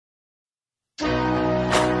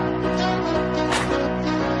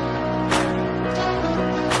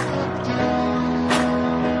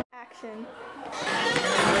action.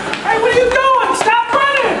 Hey, what are you doing? Stop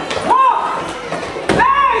running! Walk!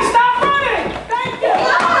 Hey, stop running! Thank you!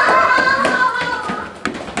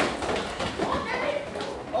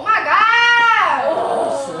 Oh my God!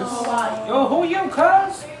 Yo, who you,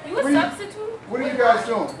 cuz? You a substitute? What are you guys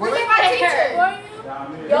doing? What Look at my teacher.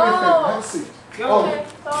 Yo. Have a seat. Yo. Oh.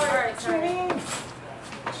 Sorry.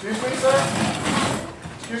 Excuse me, sir?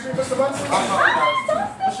 Excuse me, Mr. Munson?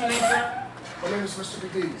 What's your name, sir? My name is Mr.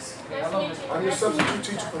 Bediz. I'm your substitute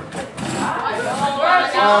teacher for the day.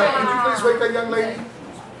 Can you please wake that young lady?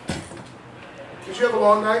 Did you have a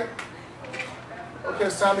long night? Okay,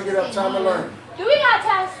 it's time to get up, time to learn. Do we got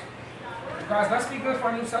tests? Guys, let's be good for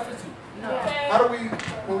our new substitute. How do we,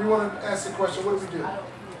 when we want to ask a question, what do we do?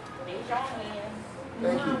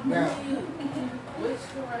 Thank you. Now. Do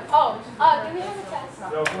we have a test? No,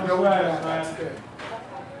 we do not. That's okay.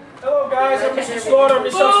 Hello, guys. I'm Mr. Slaughter. I'm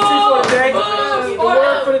your substitute for the day. The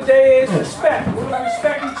word for the day is respect. We're going to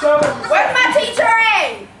respect each other. Where's my teacher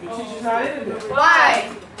at? Your teacher's not in today. Why?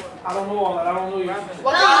 I don't know all that. I don't know your teacher.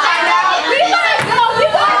 What can you say now? We like, no, we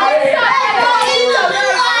like each other.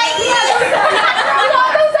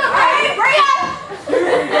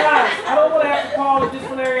 Guys, I don't want to have to call a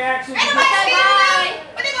disciplinary action. What they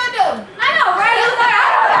gonna do? I know, right?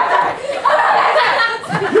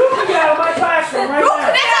 You can get out of my classroom right now.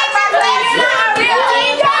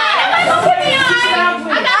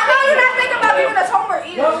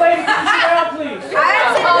 Young lady, can you sit down, please? I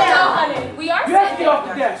am sitting down. We are You have to get off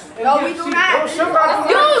the desk. No, we do not. Dude, desks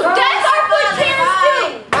are for chairs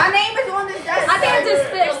too. My name is on this desk. I think it's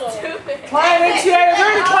just this. Client NTA, is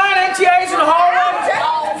there any client NTAs in the hallway?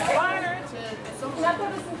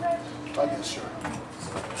 Oh, yeah, sure.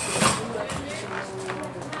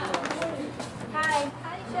 Hi.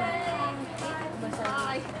 Hi, Jen.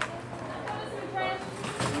 Hi.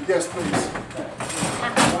 Yes, please.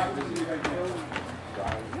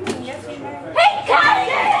 Hey,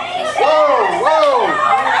 guys! Whoa, whoa!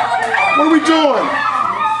 What are we doing?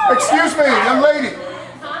 Excuse me, young lady.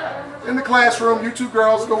 In the classroom, you two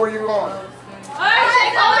girls, go where you're going.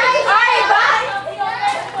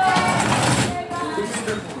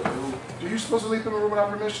 Are you supposed to leave them in the room without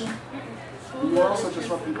permission? You are also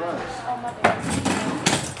disrupting class.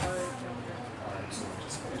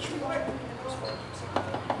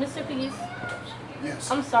 Mr. Piggies,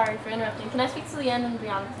 Yes. I'm sorry for interrupting. Can I speak to Leanne and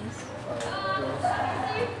Brianna, please?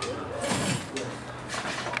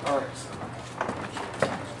 All right.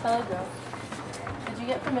 Hello, girl. Did you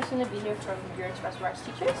get permission to be here from your expressive arts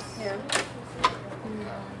teachers? Yeah.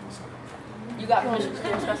 You got permission from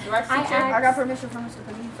your expressive arts teacher? I got permission from Mr.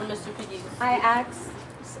 Piggy. From Mr. Piggies. I asked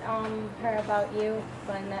her about you,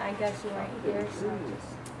 but I guess you weren't here, so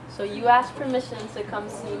So you asked permission to come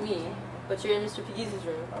see me, but you're in Mr. Piggies'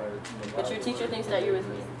 room. But your teacher thinks that you're with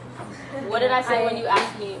me. What did I say when you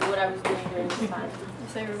asked me what I was doing during this time? You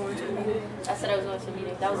say you're going to a meeting. I said I was going to a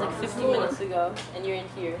meeting. That was like 15 minutes ago, and you're in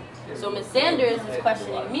here. So Miss Sanders is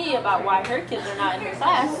questioning me about why her kids are not in her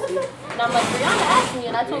class. And I'm like, Brianna asked me,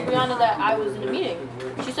 and I told Brianna that I was in a meeting.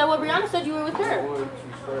 She said, well, Brianna said you were with her.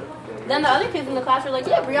 Then the other kids in the class were like,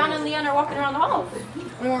 yeah, Brianna and Leanne are walking around the halls.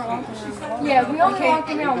 We weren't walking around. yeah, we only walked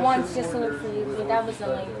around once just to look for you, but that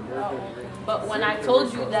wasn't like. But when I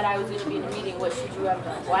told you that I was going to be in a meeting, what should you have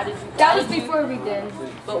done? Why did you? That was before we did.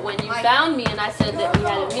 But when you found me and I said that we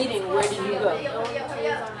had a meeting, where did you go?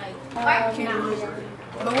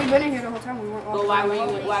 But we've been in here the whole time. We weren't But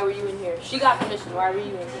walking. why were you in here? She got permission. Why were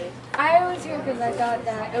you in here? I was here because I thought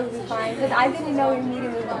that it would be fine, because I didn't know your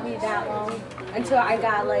meeting was going to be that long until I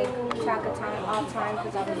got like track of time, off time,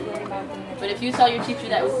 because I was worried about doing it. But if you tell your teacher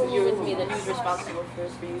that you're with me, then who's responsible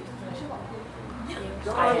for you?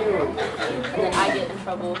 I am. And then I get in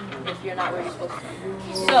trouble if you're not where you're supposed to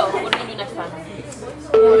be. So, what do we do next time?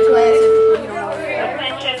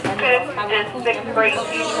 Attention, fifth and sixth grade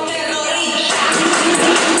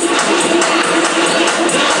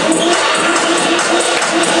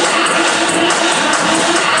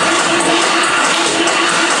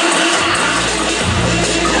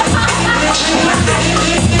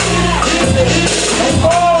Hey,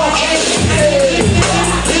 boy!